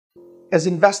As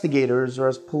investigators or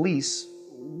as police,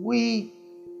 we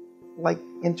like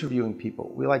interviewing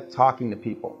people. We like talking to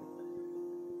people.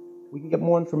 We can get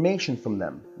more information from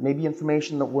them, maybe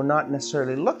information that we're not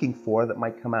necessarily looking for that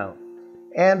might come out.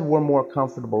 And we're more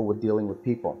comfortable with dealing with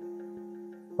people.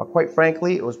 But quite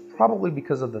frankly, it was probably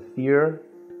because of the fear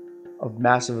of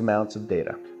massive amounts of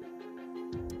data.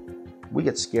 We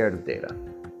get scared of data.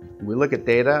 We look at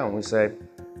data and we say,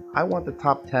 I want the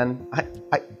top 10.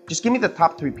 Just give me the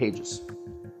top 3 pages.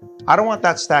 I don't want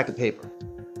that stack of paper.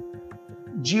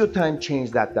 GeoTime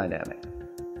changed that dynamic.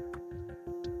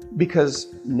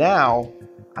 Because now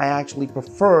I actually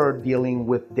prefer dealing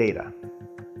with data.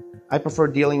 I prefer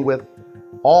dealing with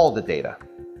all the data.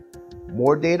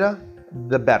 More data,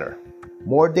 the better.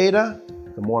 More data,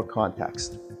 the more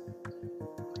context.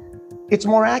 It's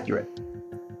more accurate.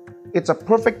 It's a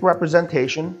perfect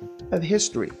representation of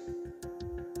history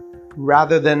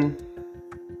rather than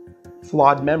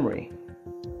flawed memory.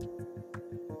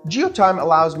 GeoTime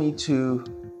allows me to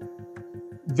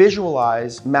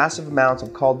visualize massive amounts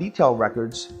of call detail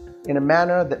records in a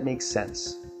manner that makes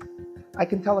sense. I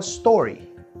can tell a story.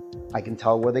 I can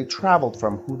tell where they traveled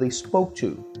from, who they spoke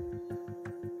to.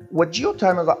 What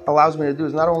GeoTime allows me to do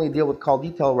is not only deal with call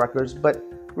detail records, but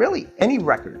really any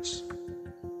records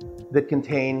that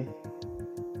contain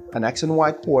an X and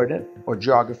Y coordinate or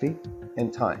geography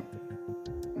and time.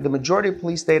 The majority of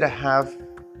police data have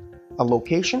a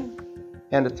location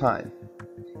and a time.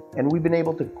 And we've been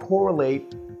able to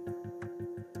correlate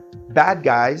bad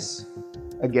guys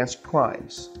against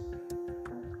crimes.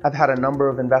 I've had a number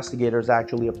of investigators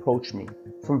actually approach me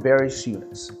from various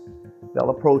units.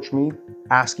 They'll approach me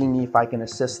asking me if I can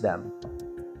assist them.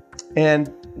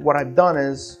 And what I've done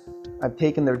is I've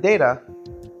taken their data,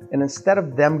 and instead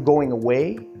of them going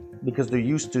away because they're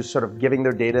used to sort of giving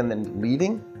their data and then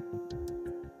leaving,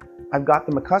 I've got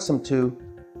them accustomed to,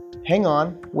 hang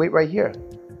on, wait right here.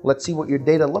 Let's see what your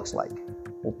data looks like.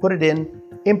 We'll put it in,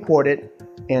 import it,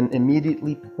 and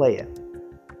immediately play it.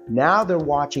 Now they're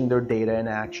watching their data in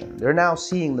action. They're now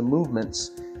seeing the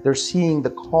movements. They're seeing the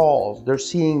calls. They're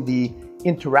seeing the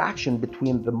interaction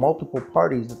between the multiple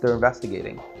parties that they're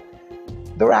investigating.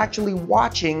 They're actually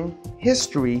watching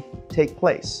history take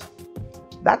place.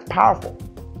 That's powerful.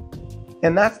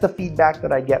 And that's the feedback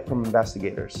that I get from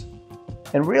investigators.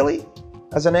 And really,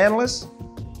 as an analyst,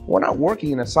 we're not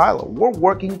working in a silo. We're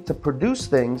working to produce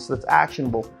things that's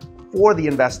actionable for the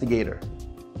investigator.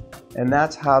 And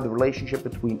that's how the relationship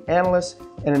between analysts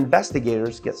and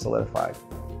investigators gets solidified.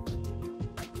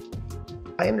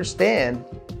 I understand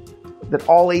that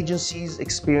all agencies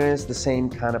experience the same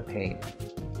kind of pain.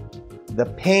 The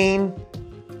pain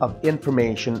of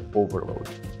information overload.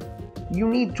 You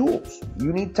need tools,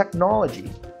 you need technology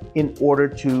in order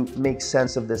to make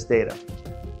sense of this data.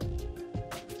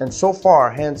 And so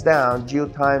far, hands down,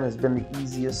 GeoTime has been the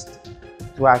easiest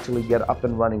to actually get up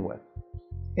and running with.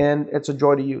 And it's a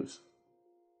joy to use.